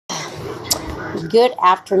Good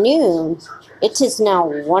afternoon. It is now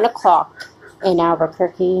 1 o'clock in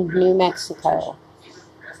Albuquerque, New Mexico.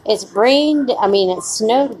 It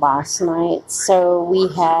snowed last night, so we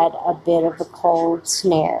had a bit of a cold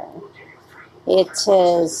snare. It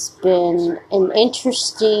has been an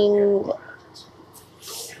interesting,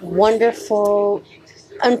 wonderful,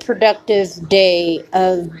 unproductive day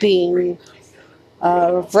of being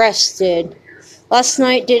rested. Last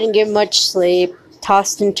night didn't get much sleep,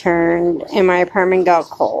 tossed and turned, and my apartment got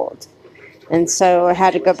cold. And so I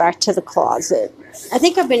had to go back to the closet. I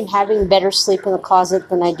think I've been having better sleep in the closet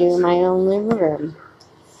than I do in my own living room.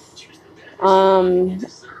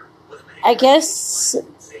 I guess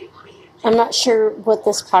I'm not sure what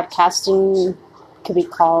this podcasting could be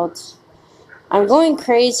called. I'm going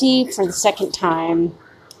crazy for the second time.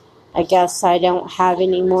 I guess I don't have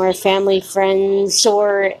any more family, friends,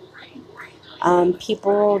 or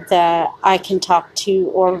people that I can talk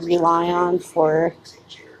to or rely on for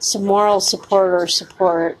some moral support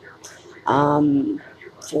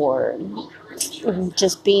for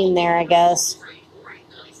just being there, I guess.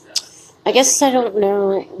 I don't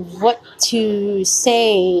know what to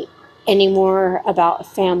say anymore about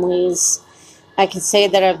families. I can say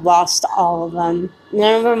that I've lost all of them.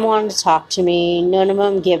 None of them want to talk to me. None of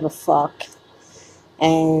them give a fuck.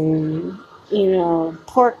 And,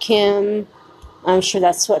 poor Kim. I'm sure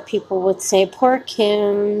that's what people would say. Poor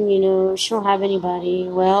Kim, she don't have anybody.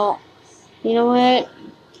 Well, you know what?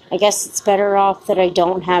 I guess it's better off that I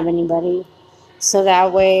don't have anybody. So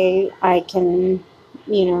that way I can,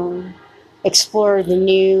 explore the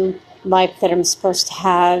new life that I'm supposed to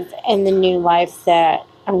have and the new life that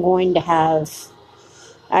I'm going to have.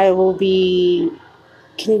 I will be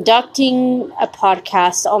conducting a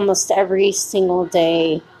podcast almost every single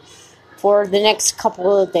day for the next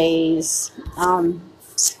couple of days.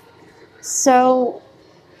 So,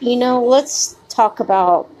 let's talk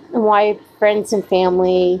about why friends and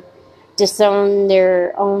family disown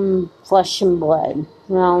their own flesh and blood.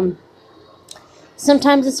 Well,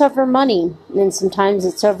 sometimes it's over money, and sometimes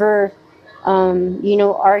it's over,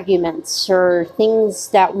 arguments or things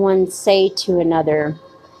that one say to another.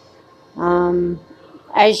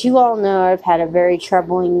 As you all know, I've had a very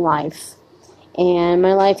troubling life. And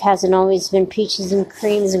my life hasn't always been peaches and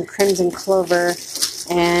creams and crimson clover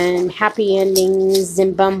and happy endings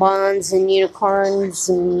and bonbons and unicorns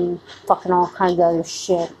and fucking all kinds of other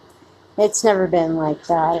shit. It's never been like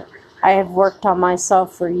that. I have worked on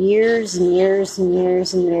myself for years and years and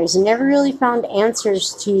years and years and never really found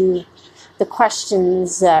answers to the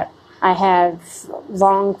questions that I have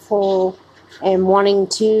longed for and wanting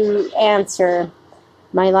to answer.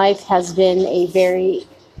 My life has been a very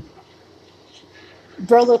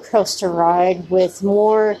roller coaster ride with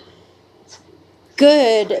more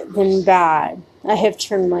good than bad. I have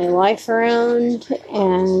turned my life around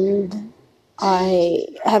and I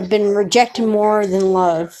have been rejected more than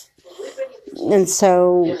love. And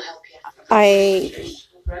so I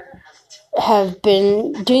have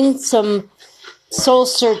been doing some soul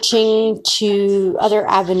searching to other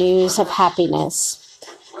avenues of happiness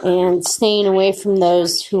and staying away from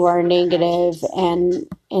those who are negative and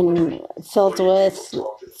filled with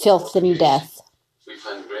filth and death.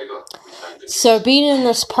 So being in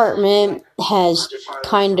this apartment has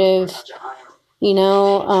kind of,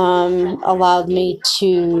 allowed me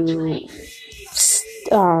to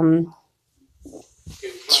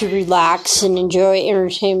relax and enjoy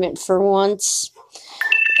entertainment for once.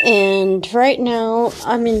 And right now,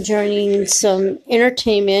 I'm enjoying some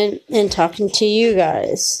entertainment and talking to you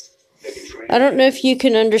guys. I don't know if you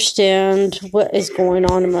can understand what is going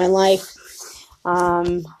on in my life.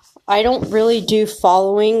 I don't really do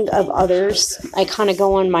following of others. I kind of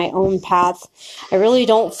go on my own path. I really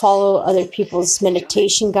don't follow other people's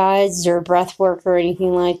meditation guides or breath work or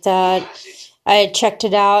anything like that. I had checked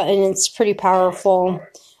it out and it's pretty powerful.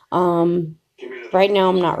 Right now,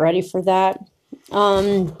 I'm not ready for that.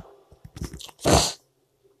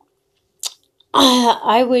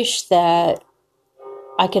 I wish that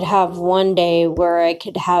I could have one day where I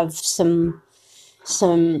could have some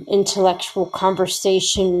intellectual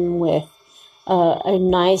conversation with a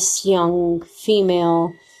nice young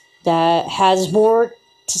female that has more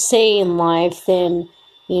to say in life than,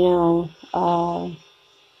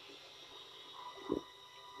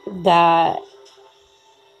 that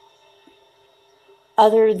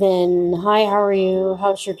other than, hi, how are you?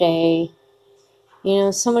 How's your day?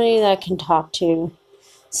 Somebody that I can talk to.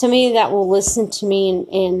 Somebody that will listen to me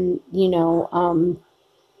and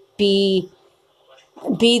be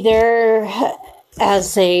there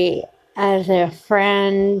as a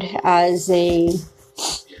friend, as a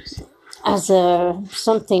as a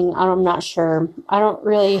something. I'm not sure. I don't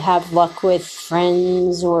really have luck with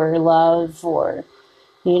friends or love or,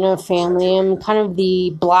 family. I'm kind of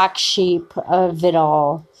the black sheep of it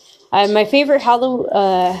all. My favorite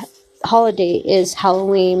holiday is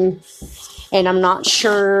Halloween, and I'm not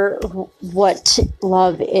sure what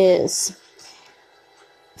love is.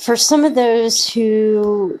 For some of those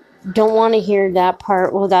who don't want to hear that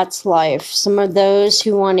part, well, that's life. Some of those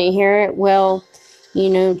who want to hear it, well,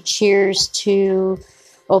 cheers to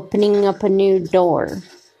opening up a new door.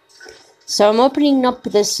 So I'm opening up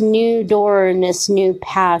this new door and this new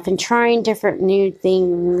path and trying different new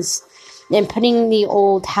things and putting the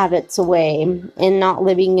old habits away and not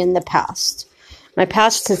living in the past. My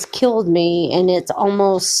past has killed me, and it's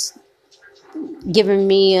almost given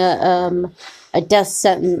me a death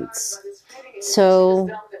sentence. So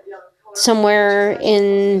somewhere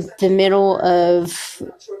in the middle of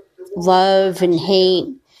love and hate,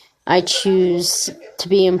 I choose to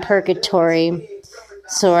be in purgatory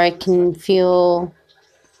so I can feel,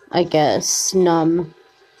 I guess, numb.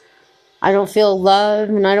 I don't feel love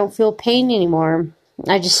and I don't feel pain anymore.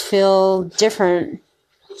 I just feel different.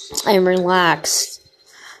 I'm relaxed.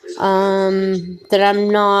 That I'm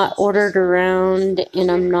not ordered around,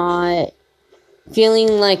 and I'm not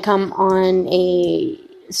feeling like I'm on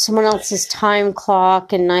someone else's time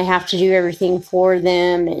clock and I have to do everything for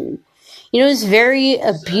them. And it's very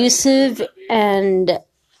abusive and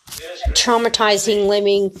traumatizing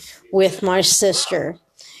living with my sister,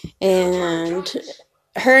 and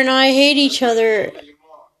her and I hate each other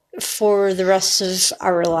for the rest of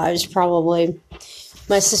our lives, probably.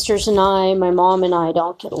 My sisters and I, my mom and I,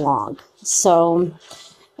 don't get along. So,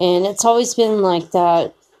 and it's always been like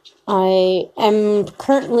that. I am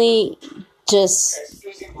currently just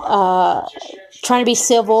trying to be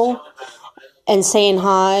civil and saying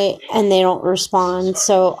hi, and they don't respond.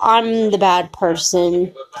 So I'm the bad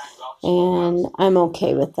person, and I'm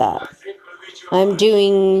okay with that. I'm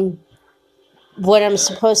doing what I'm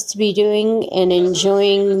supposed to be doing and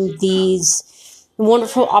enjoying these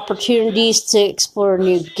wonderful opportunities to explore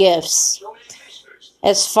new gifts.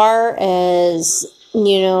 As far as,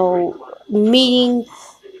 meeting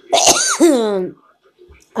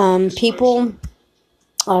people,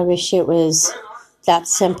 I wish it was that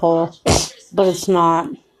simple, but it's not.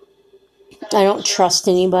 I don't trust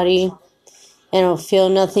anybody. I don't feel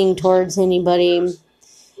nothing towards anybody.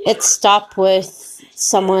 It stopped with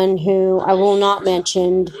someone who I will not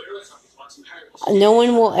mention. No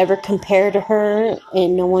one will ever compare to her,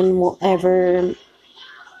 and no one will ever...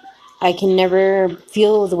 I can never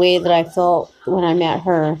feel the way that I felt when I met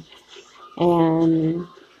her. And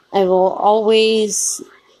I will always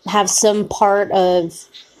have some part of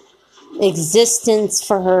existence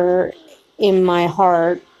for her in my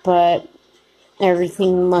heart, but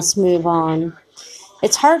everything must move on.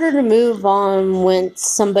 It's harder to move on when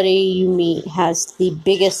somebody you meet has the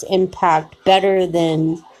biggest impact, better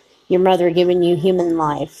than your mother giving you human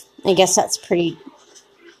life. I guess that's pretty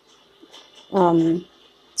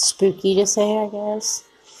spooky to say, I guess.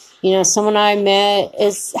 Someone I met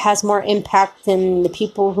has more impact than the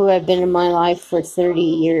people who have been in my life for 30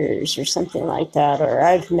 years or something like that, or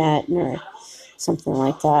I've met, or something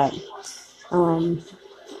like that.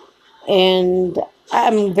 And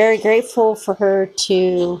I'm very grateful for her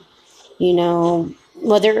to,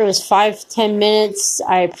 whether it was 5-10 minutes,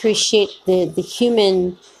 I appreciate the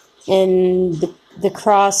human and the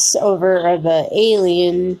crossover of an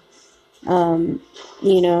alien.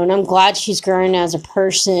 And I'm glad she's growing as a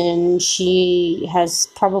person. She has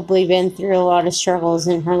probably been through a lot of struggles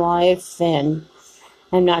in her life, and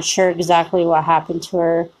I'm not sure exactly what happened to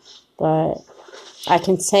her, but I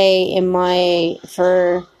can say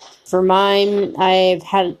for mine, I've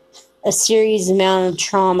had a serious amount of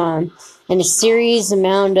trauma and a serious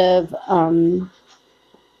amount of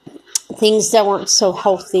things that weren't so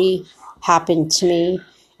healthy happened to me,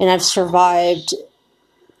 and I've survived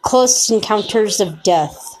close encounters of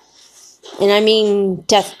death. And I mean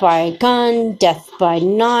death by gun, death by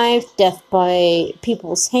knife, death by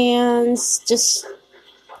people's hands. Just,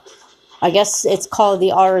 I guess it's called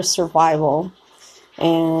the art of survival.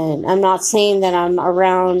 And I'm not saying that I'm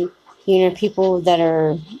around, people that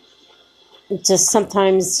are just,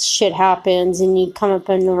 sometimes shit happens and you come up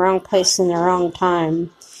in the wrong place in the wrong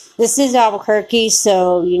time. This is Albuquerque,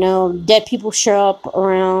 so, dead people show up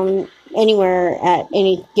around anywhere at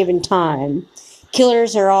any given time.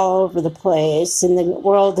 Killers are all over the place, and the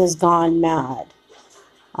world has gone mad.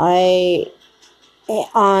 I,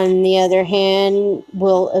 on the other hand,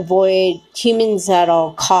 will avoid humans at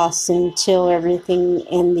all costs until everything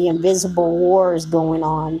in the invisible war is going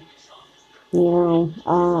on.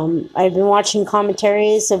 I've been watching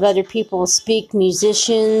commentaries of other people speak,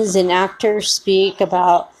 musicians and actors speak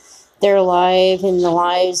about their life and the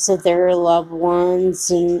lives of their loved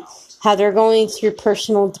ones and how they're going through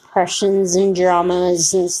personal depressions and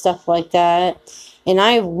dramas and stuff like that. And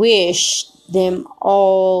I wish them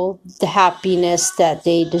all the happiness that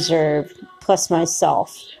they deserve, plus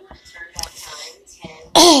myself.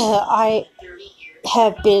 I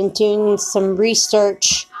have been doing some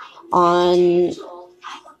research on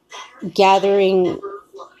gathering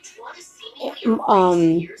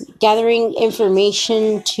gathering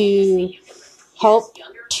information to help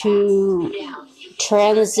to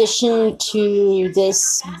transition to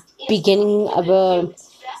this beginning of a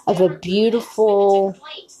beautiful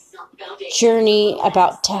journey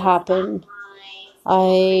about to happen.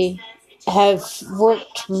 I have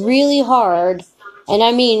worked really hard, and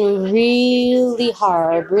I mean really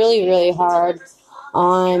hard, really, really hard,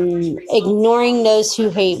 on ignoring those who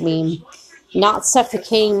hate me, not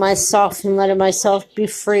suffocating myself and letting myself be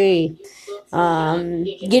free.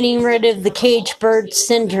 Getting rid of the caged bird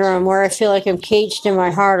syndrome where I feel like I'm caged in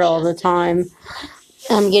my heart all the time.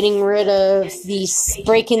 I'm getting rid of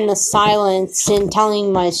breaking the silence and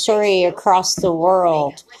telling my story across the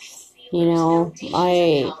world.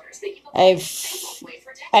 I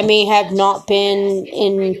may have not been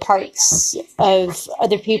in parts of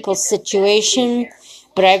other people's situation,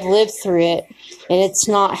 but I've lived through it, and it's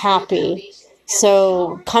not happy.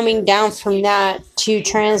 So coming down from that to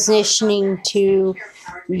transitioning to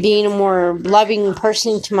being a more loving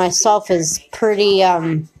person to myself is pretty,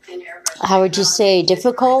 how would you say,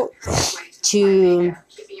 difficult to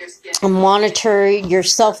monitor your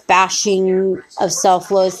self-bashing of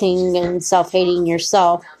self-loathing and self-hating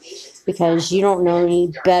yourself, because you don't know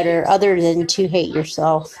any better other than to hate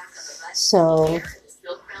yourself. So,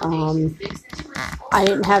 I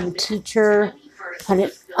didn't have a teacher.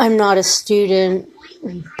 I'm not a student,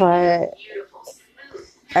 but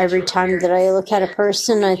every time that I look at a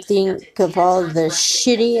person, I think of all the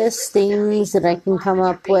shittiest things that I can come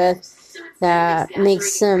up with that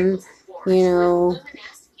makes them, I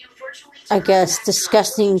guess,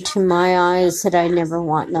 disgusting to my eyes, that I never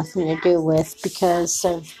want nothing to do with, because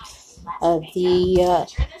of the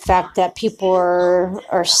fact that people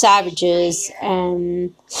are savages,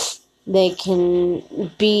 and they can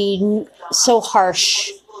be so harsh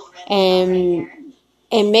and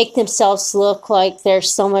make themselves look like they're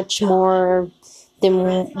so much more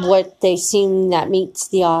than what they seem that meets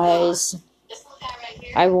the eyes.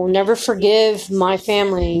 I will never forgive my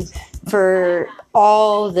family for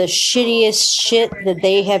all the shittiest shit that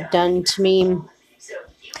they have done to me.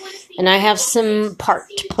 And I have some part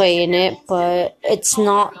to play in it, but it's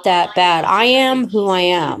not that bad. I am who I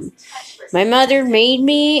am. My mother made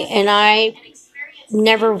me, and I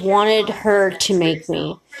never wanted her to make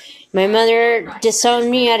me. My mother disowned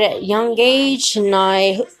me at a young age, and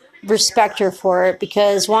I respect her for it,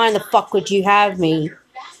 because why in the fuck would you have me?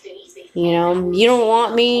 You don't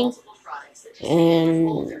want me,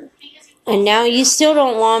 and now you still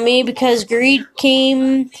don't want me because greed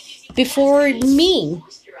came before me.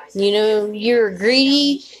 You're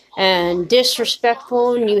greedy and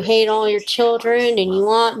disrespectful, and you hate all your children, and you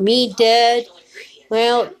want me dead.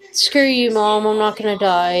 Well, screw you, Mom. I'm not going to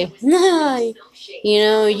die.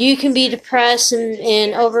 You can be depressed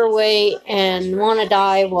and overweight and want to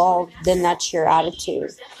die. Well, then that's your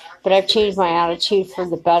attitude. But I've changed my attitude for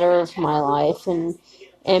the better of my life, and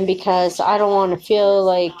because I don't want to feel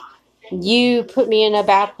like you put me in a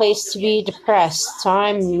bad place to be depressed. So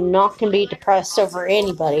I'm not going to be depressed over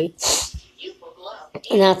anybody.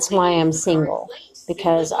 And that's why I'm single.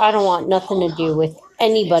 Because I don't want nothing to do with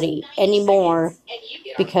anybody anymore.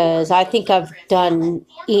 Because I think I've done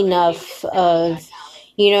enough of,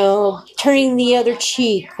 turning the other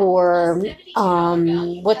cheek, or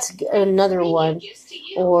what's another one?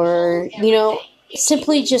 Or,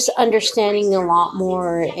 simply just understanding a lot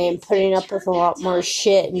more and putting up with a lot more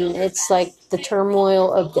shit. And it's like the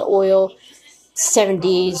turmoil of the oil,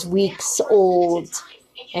 70s weeks old,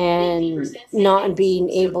 and not being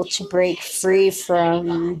able to break free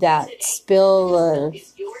from that spill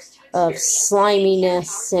of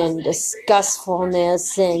sliminess and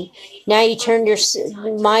disgustfulness. And now you turned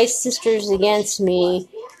my sisters against me,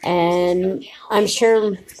 and I'm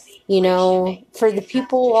sure, for the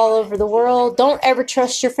people all over the world, don't ever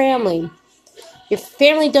trust your family. Your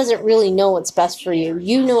family doesn't really know what's best for you.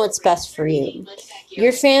 You know what's best for you.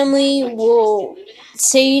 Your family will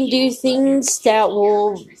say and do things that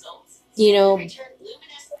will,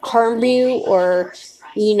 harm you, or,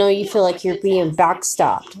 you feel like you're being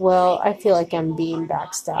backstopped. Well, I feel like I'm being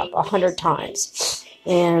backstopped 100 times.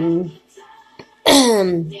 And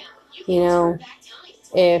You know,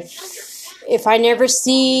 if I never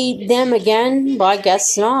see them again, well, I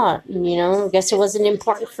guess not. I guess it wasn't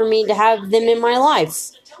important for me to have them in my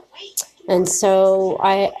life. And so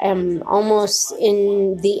I am almost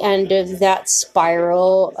in the end of that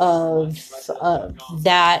spiral of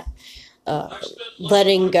that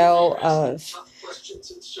letting go of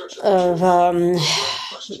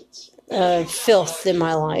filth in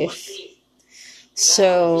my life.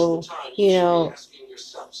 So,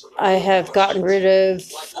 I have gotten rid of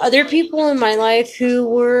other people in my life who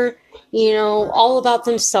were, all about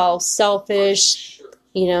themselves, selfish,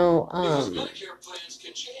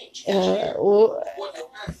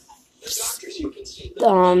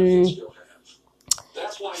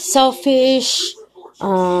 selfish,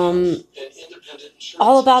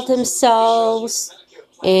 all about themselves,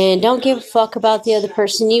 and don't give a fuck about the other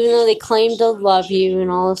person, even though they claim to love you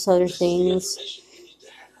and all those other things.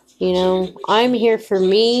 I'm here for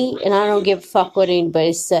me, and I don't give a fuck what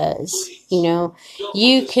anybody says. You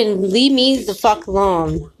can leave me the fuck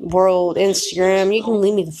alone, world, Instagram. You can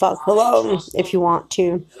leave me the fuck alone if you want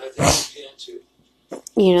to.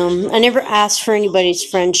 I never ask for anybody's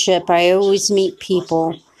friendship. I always meet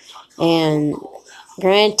people. And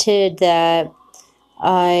granted that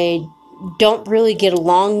I don't really get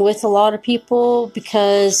along with a lot of people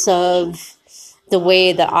because of the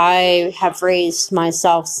way that I have raised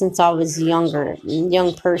myself since I was a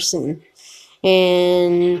young person.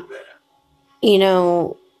 And,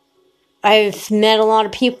 I've met a lot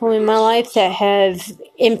of people in my life that have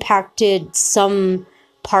impacted some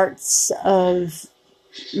parts of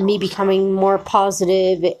me becoming more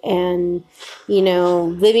positive and,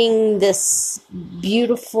 living this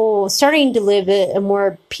starting to live a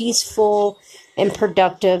more peaceful and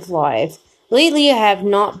productive life. Lately, I have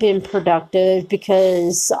not been productive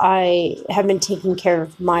because I have been taking care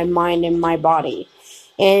of my mind and my body.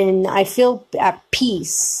 And I feel at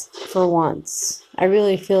peace for once. I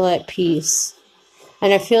really feel at peace.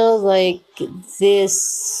 And I feel like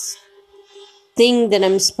this thing that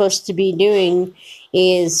I'm supposed to be doing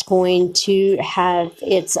is going to have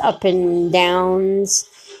its up and downs,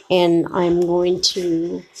 and I'm going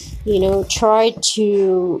to, try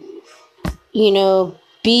to,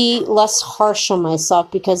 be less harsh on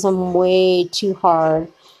myself because I'm way too hard,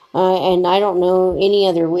 and I don't know any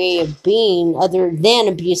other way of being other than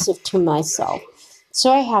abusive to myself.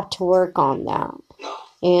 So I have to work on that.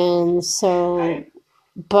 And so,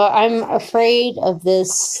 but I'm afraid of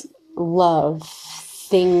this love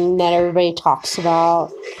thing that everybody talks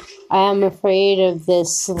about. I am afraid of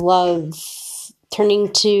this love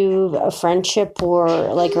turning to a friendship or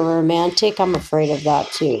like a romantic. I'm afraid of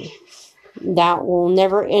that too. That will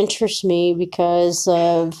never interest me because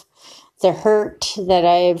of the hurt that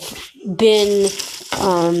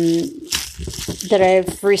that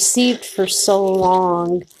I've received for so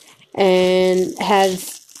long, and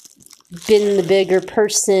have been the bigger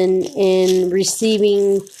person in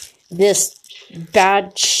receiving this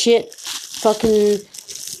bad shit, fucking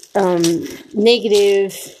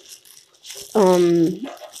negative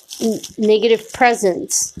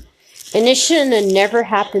presence. And it shouldn't have never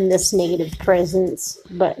happened, this negative presence,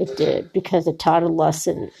 but it did, because it taught a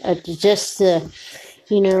lesson.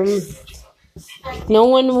 No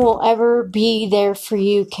one will ever be there for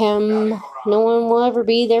you, Kim. No one will ever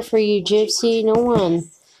be there for you, Gypsy. No one.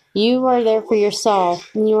 You are there for yourself,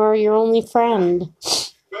 and you are your only friend.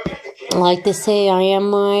 I like to say I am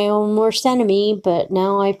my own worst enemy, but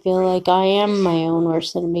now I feel like I am my own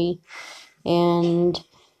worst enemy. And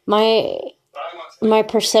my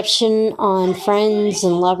perception on friends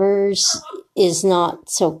and lovers is not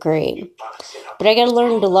so great. But I gotta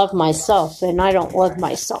learn to love myself, and I don't love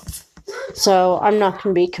myself. So I'm not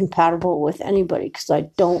gonna be compatible with anybody because I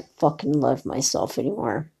don't fucking love myself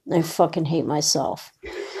anymore. I fucking hate myself.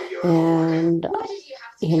 And,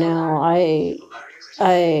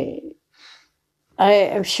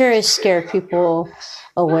 I'm sure I scare people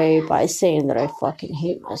away by saying that I fucking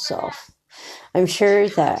hate myself. I'm sure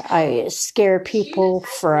that I scare people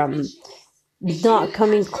from not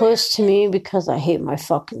coming close to me because I hate my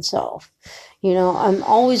fucking self. I'm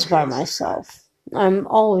always by myself. And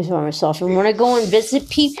when I go and visit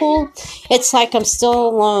people, it's like I'm still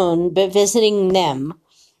alone, but visiting them.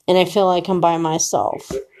 And I feel like I'm by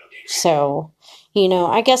myself. So,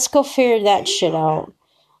 I guess go figure that shit out.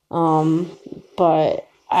 But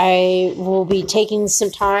I will be taking some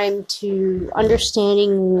time to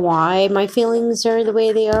understanding why my feelings are the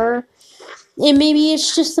way they are. And maybe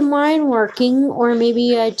it's just the mind working, or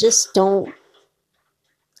maybe I just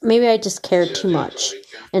care too much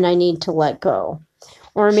and I need to let go.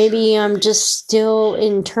 Or maybe I'm just still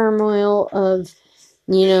in turmoil of,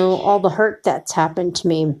 all the hurt that's happened to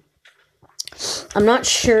me. I'm not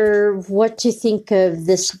sure what to think of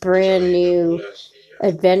this brand new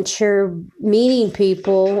adventure, meeting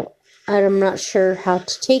people. I'm not sure how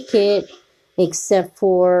to take it, except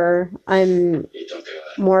for I'm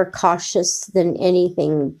more cautious than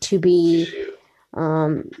anything to be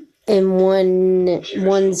in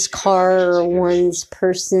one's car or one's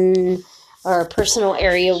person or personal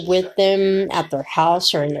area with them at their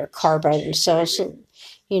house or in their car by themselves.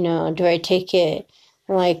 Do I take it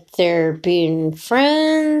like they're being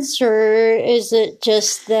friends, or is it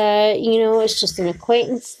just that, it's just an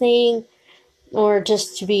acquaintance thing, or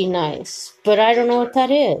just to be nice? But I don't know what that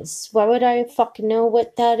is. Why would I fucking know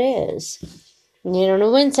what that is? No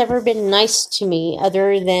one's ever been nice to me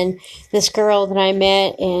other than this girl that I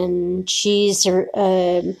met, and she's,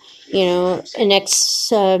 an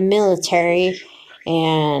ex-military,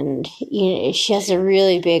 and, she has a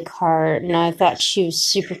really big heart, and I thought she was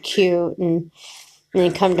super cute, and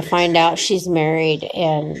then come to find out she's married,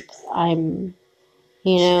 and I'm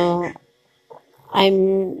even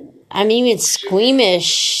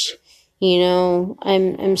squeamish,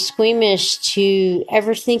 I'm squeamish to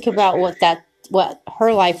ever think about what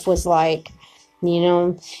her life was like,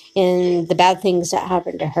 and the bad things that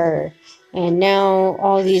happened to her. And now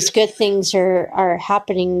all these good things are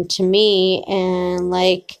happening to me, and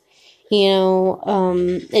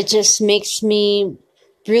it just makes me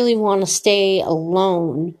really want to stay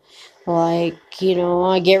alone. I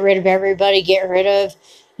get rid of everybody, get rid of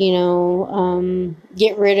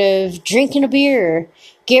drinking a beer,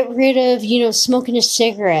 get rid of, smoking a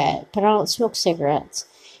cigarette, but I don't smoke cigarettes.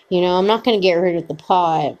 I'm not going to get rid of the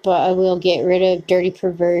pot, but I will get rid of dirty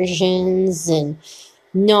perversions and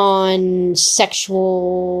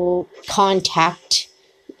non-sexual contact.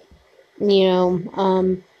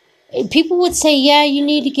 People would say, yeah, you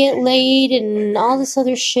need to get laid and all this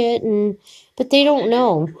other shit, but they don't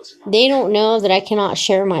know. They don't know that I cannot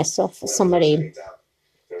share myself with somebody.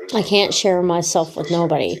 I can't share myself with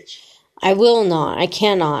nobody. I will not. I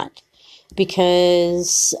cannot.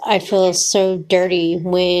 Because I feel so dirty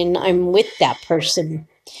when I'm with that person.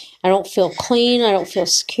 I don't feel clean. I don't feel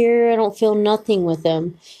secure. I don't feel nothing with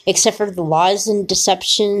them, except for the lies and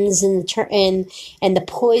deceptions and the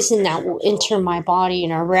poison that will enter my body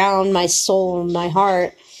and around my soul and my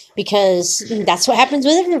heart, because that's what happens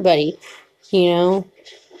with everybody,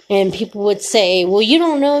 And people would say, well, you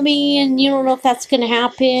don't know me, and you don't know if that's going to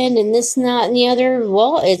happen, and this and that and the other.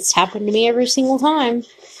 Well, it's happened to me every single time.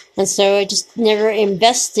 And so I just never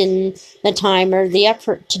invest in the time or the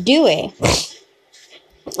effort to do it.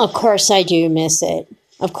 Of course I do miss it.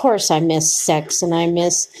 Of course I miss sex, and I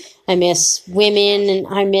miss women, and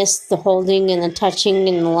I miss the holding and the touching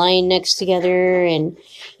and the lying next together, and,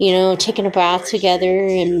 taking a bath together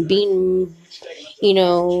and being,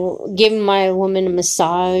 giving my woman a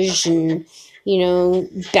massage and,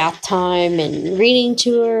 bath time and reading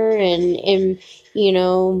to her and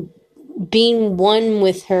being one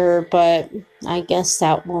with her. But I guess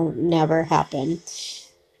that won't never happen.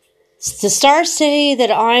 The stars say that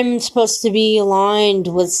I'm supposed to be aligned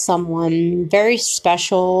with someone very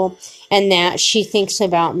special, and that she thinks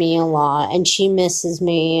about me a lot, and she misses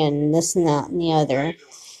me, and this and that and the other.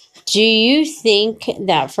 Do you think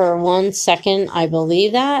that for 1 second I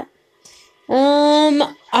believe that?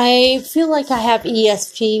 I feel like I have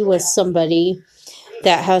ESP with somebody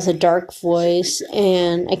that has a dark voice,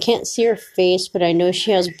 and I can't see her face, but I know she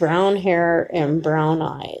has brown hair and brown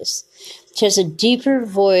eyes. She has a deeper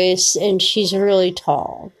voice, and she's really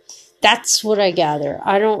tall. That's what I gather.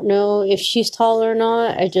 I don't know if she's tall or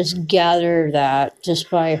not. I just gather that just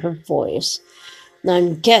by her voice. And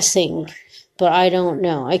I'm guessing, but I don't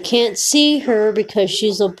know. I can't see her because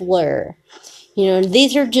she's a blur.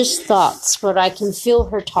 These are just thoughts, but I can feel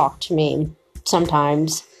her talk to me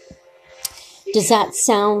sometimes. Does that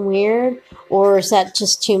sound weird, or is that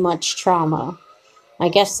just too much trauma? I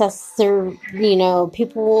guess that's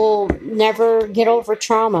people will never get over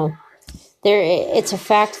trauma. It's a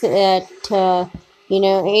fact that,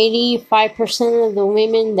 85% of the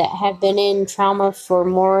women that have been in trauma for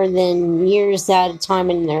more than years at a time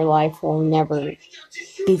in their life will never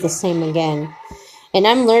be the same again. And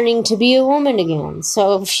I'm learning to be a woman again.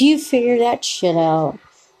 So if you figure that shit out,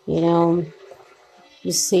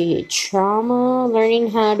 you see, trauma, learning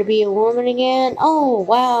how to be a woman again. Oh,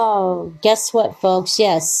 wow. Guess what, folks?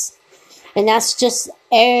 Yes. And that's just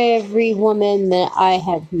every woman that I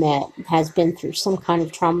have met has been through some kind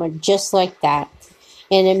of trauma just like that.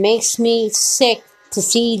 And it makes me sick to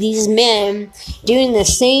see these men doing the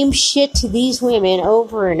same shit to these women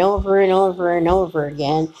over and over and over and over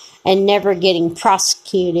again and never getting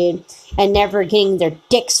prosecuted and never getting their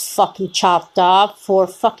dicks fucking chopped off for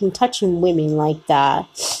fucking touching women like that.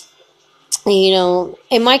 You know,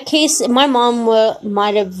 in my case, my mom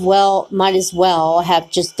might as well have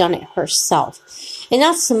just done it herself. And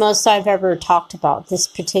that's the most I've ever talked about this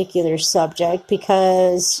particular subject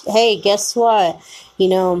because, hey, guess what? You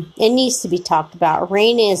know, it needs to be talked about.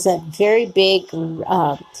 RAIN is a very big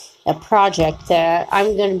a project that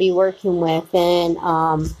I'm going to be working with, and,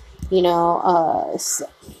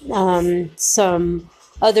 some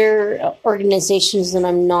other organizations that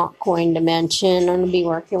I'm not going to mention. I'm going to be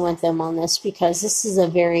working with them on this because this is a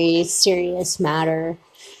very serious matter,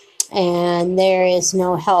 and there is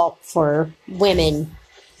no help for women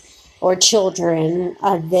or children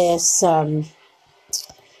of this long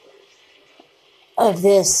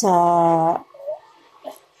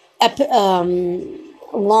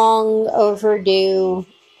overdue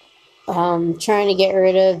trying to get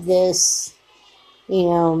rid of this, you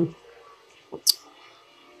know,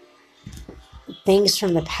 things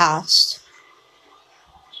from the past.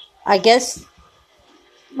 I guess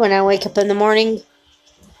when I wake up in the morning,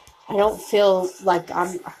 I don't feel like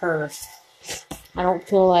I'm her. I don't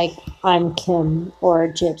feel like I'm Kim or a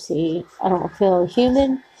gypsy. I don't feel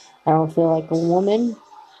human. I don't feel like a woman.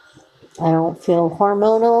 I don't feel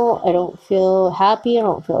hormonal. I don't feel happy. I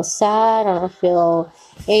don't feel sad. I don't feel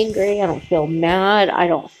angry. I don't feel mad. I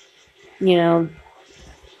don't,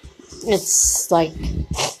 it's like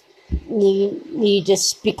you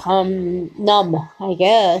just become numb, I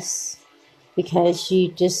guess, because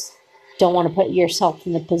you just don't want to put yourself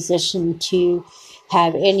in the position to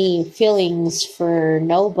have any feelings for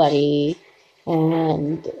nobody.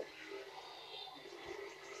 And,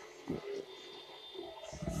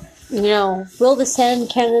 will this end?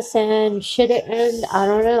 Can this end? Should it end? I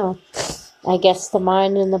don't know. I guess the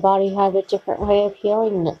mind and the body have a different way of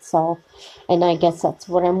healing itself. And I guess that's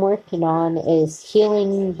what I'm working on, is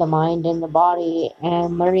healing the mind and the body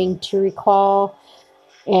and learning to recall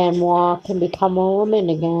and walk and become a woman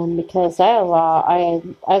again, because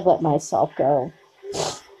I've let myself go.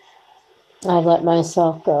 I've let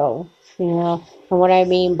myself go, And what I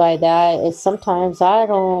mean by that is sometimes I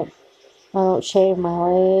don't shave my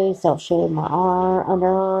legs, don't shave my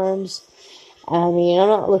underarms. I mean, I'm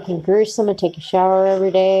not looking gruesome. I take a shower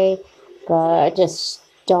every day, but I just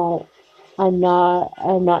don't. I'm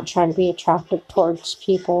not trying to be attractive towards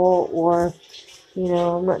people, or,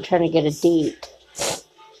 I'm not trying to get a date.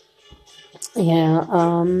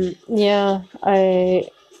 I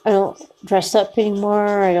don't dress up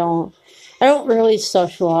anymore. I don't really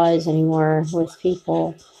socialize anymore with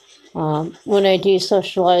people. When I do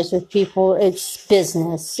socialize with people, it's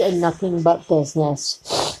business and nothing but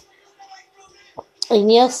business.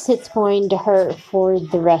 And yes, it's going to hurt for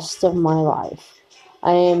the rest of my life.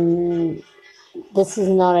 This is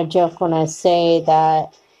not a joke when I say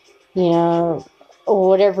that,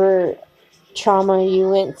 whatever trauma you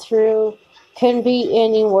went through couldn't be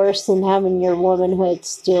any worse than having your womanhood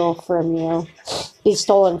be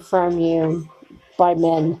stolen from you by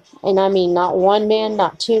men. And I mean, not one man,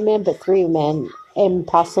 not two men, but three men, and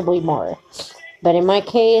possibly more. But in my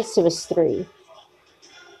case, it was three.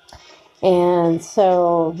 And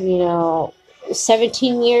so,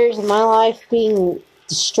 17 years of my life being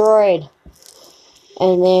destroyed.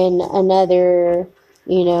 And then another,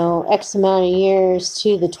 X amount of years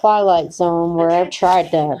to the twilight zone, where I've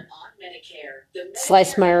tried to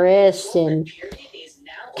slice my wrist and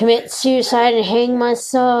commit suicide and hang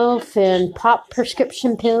myself and pop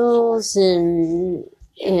prescription pills and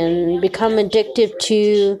become addicted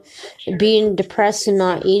to being depressed and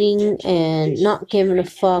not eating and not giving a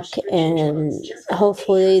fuck, and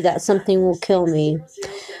hopefully that something will kill me.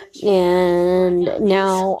 And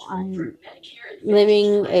now I'm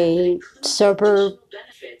living a sober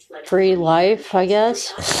free life, I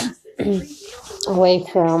guess, away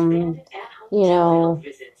from,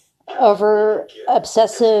 over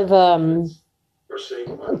obsessive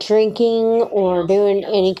drinking or doing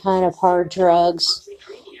any kind of hard drugs,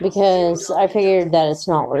 because I figured that it's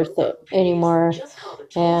not worth it anymore.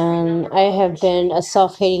 And I have been a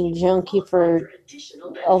self-hating junkie for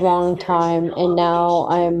a long time, and now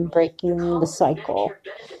I'm breaking the cycle.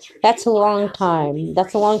 That's a long time.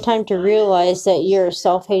 That's a long time to realize that you're a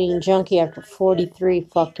self-hating junkie after 43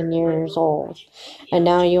 fucking years old. And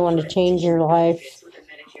now you want to change your life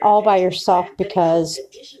all by yourself because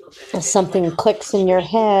something clicks in your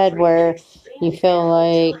head where you feel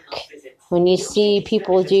like when you see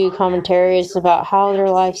people do commentaries about how their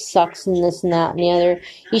life sucks and this and that and the other,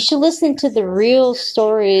 you should listen to the real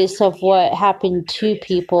stories of what happened to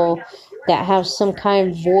people that have some kind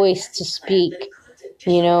of voice to speak.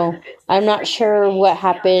 You know, I'm not sure what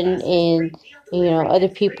happened in, other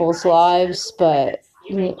people's lives, but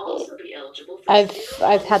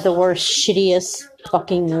I've had the worst, shittiest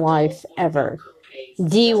fucking life ever.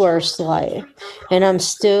 The worst life. And I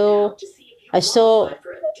still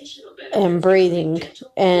am breathing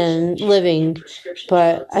and living,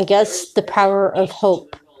 but I guess the power of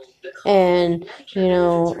hope and,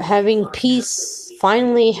 having peace,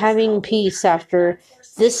 finally having peace after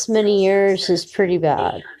this many years is pretty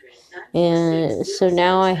bad. And so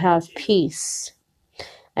now I have peace.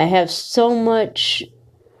 I have so much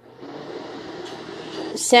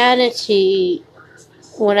sanity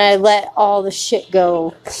when I let all the shit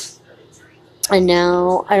go. And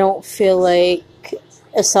now I don't feel like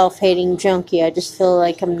a self-hating junkie. I just feel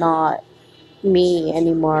like I'm not me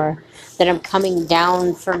anymore. That I'm coming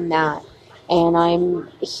down from that. And I'm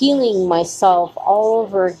healing myself all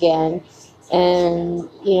over again. And,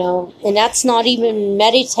 and that's not even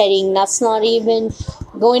meditating. That's not even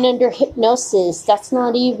going under hypnosis. That's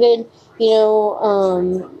not even,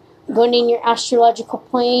 going in your astrological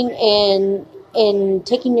plane and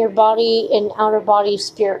taking your body in outer body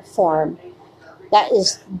spirit form. That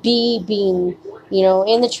is being,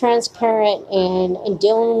 in the transparent and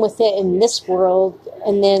dealing with it in this world,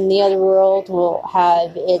 and then the other world will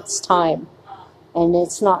have its time. And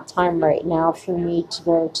it's not time right now for me to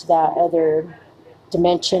go to that other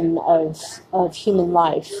dimension of human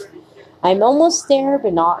life. I'm almost there,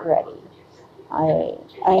 but not ready. I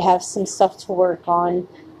have some stuff to work on,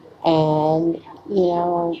 and,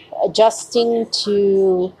 adjusting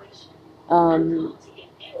to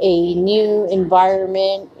a new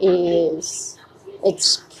environment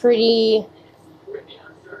it's pretty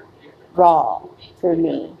raw for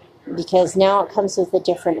me, because now it comes with a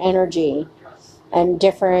different energy and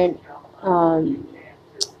different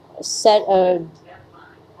set of,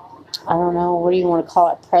 I don't know, what do you want to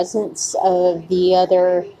call it, presence of the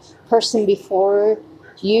other person before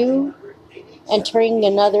you, entering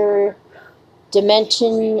another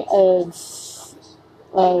dimension of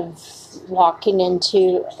walking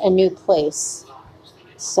into a new place.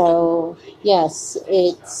 So, yes,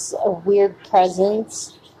 it's a weird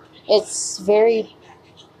presence. It's very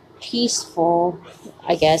peaceful,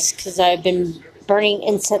 I guess, because I've been burning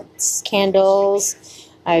incense candles.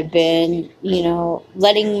 I've been,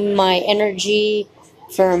 letting my energy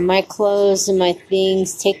from my clothes and my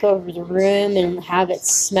things take over the room and have it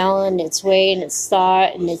smell in its way and its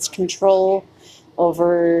thought and its control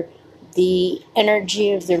over the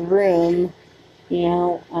energy of the room,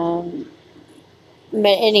 but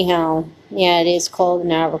anyhow, yeah, it is cold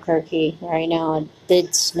in Albuquerque right now. It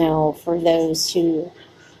did snow, for those who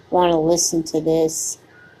want to listen to this.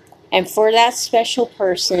 And for that special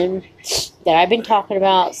person that I've been talking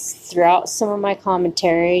about throughout some of my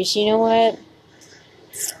commentaries, you know what?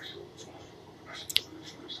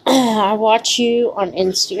 I watch you on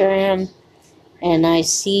Instagram, and I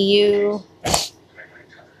see you,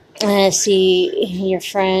 and I see your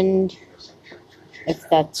friend, if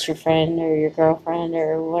that's your friend or your girlfriend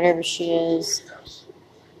or whatever she is.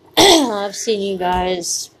 I've seen you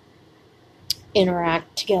guys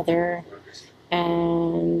interact together,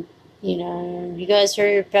 and you guys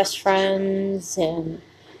are your best friends, and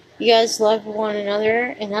you guys love one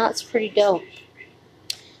another, and that's pretty dope.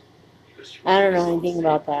 I don't know anything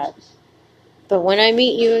about that, but when I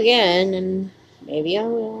meet you again, and maybe I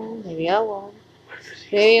will, maybe I won't,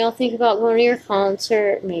 maybe I'll think about going to your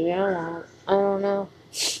concert, maybe I won't, I don't know.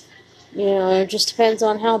 It just depends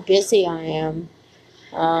on how busy I am.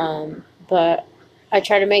 But I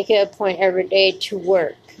try to make it a point every day to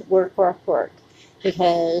work,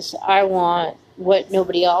 because I want what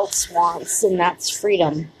nobody else wants, and that's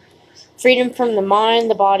freedom. Freedom from the mind,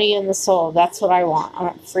 the body, and the soul. That's what I want. I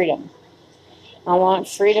want freedom. I want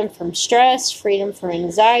freedom from stress, freedom from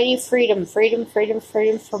anxiety, freedom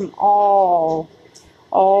from all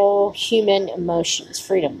human emotions,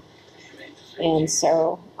 freedom. And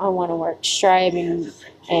so I want to work, strive,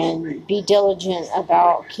 and be diligent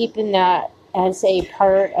about keeping that as a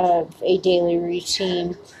part of a daily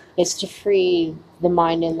routine, is to free the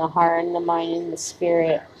mind and the heart and the mind and the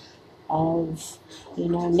spirit of,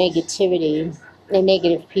 negativity and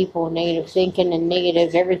negative people, negative thinking, and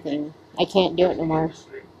negative everything. I can't do it no more.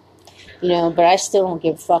 But I still don't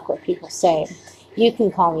give a fuck what people say. You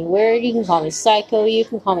can call me weird, you can call me psycho, you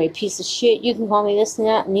can call me a piece of shit, you can call me this and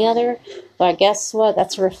that and the other, but guess what?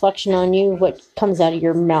 That's a reflection on you, what comes out of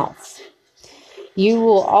your mouth. You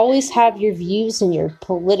will always have your views and your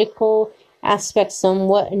political aspects on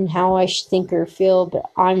what and how I should think or feel, but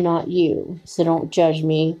I'm not you. So don't judge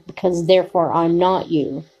me, because therefore I'm not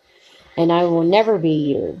you. And I will never be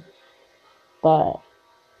you. But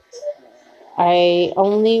I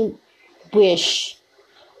only wish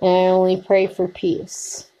and I only pray for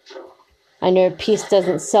peace. I know peace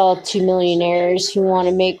doesn't sell to millionaires who want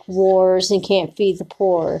to make wars and can't feed the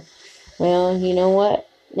poor. Well, you know what?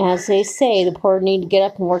 As they say, the poor need to get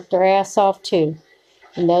up and work their ass off too.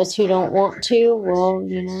 And those who don't want to, well,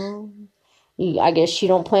 I guess you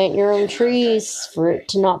don't plant your own trees for it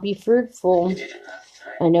to not be fruitful.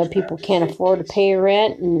 I know people can't afford to pay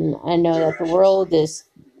rent, and I know that the world is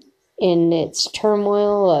in its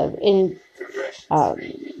turmoil of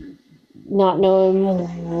not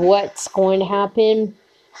knowing what's going to happen,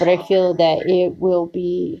 but I feel that it will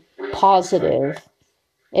be positive.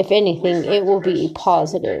 If anything, it will be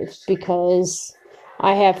positive, because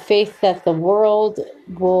I have faith that the world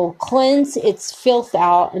will cleanse its filth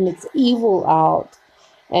out and its evil out,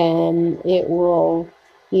 and it will,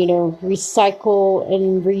 recycle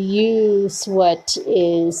and reuse what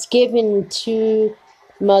is given to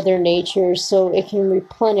Mother Nature, so it can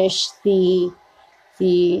replenish the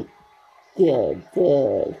the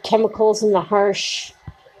chemicals and the harsh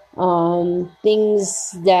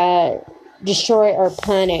things that destroy our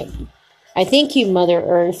planet. I thank you, Mother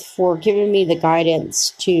Earth, for giving me the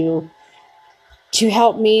guidance to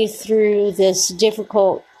help me through this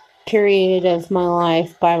difficult period of my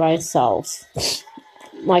life by myself.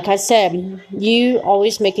 Like I said, you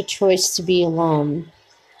always make a choice to be alone.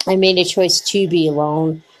 I made a choice to be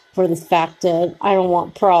alone for the fact that I don't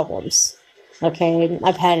want problems. Okay,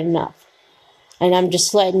 I've had enough. And I'm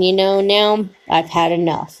just letting you know now, I've had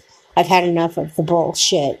enough. I've had enough of the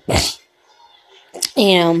bullshit.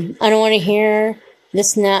 And I don't want to hear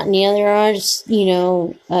this and that and the other. I just,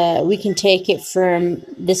 we can take it from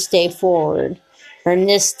this day forward. From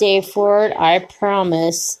this day forward, I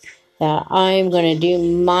promise that I'm going to do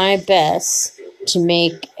my best to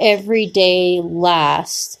make every day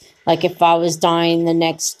last like if I was dying the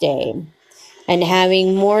next day. And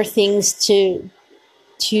having more things to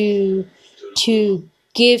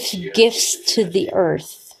give gifts to the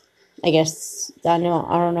earth. I guess I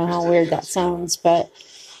don't know how weird that sounds, but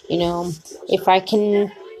if I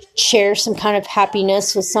can share some kind of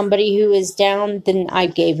happiness with somebody who is down, then I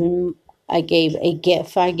gave a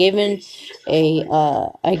gift. I given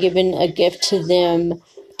a gift to them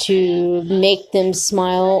to make them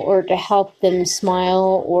smile, or to help them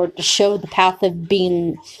smile, or to show the path of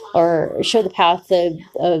being, or show the path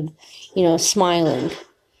of smiling.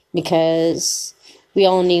 Because we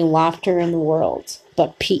all need laughter in the world,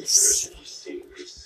 but peace.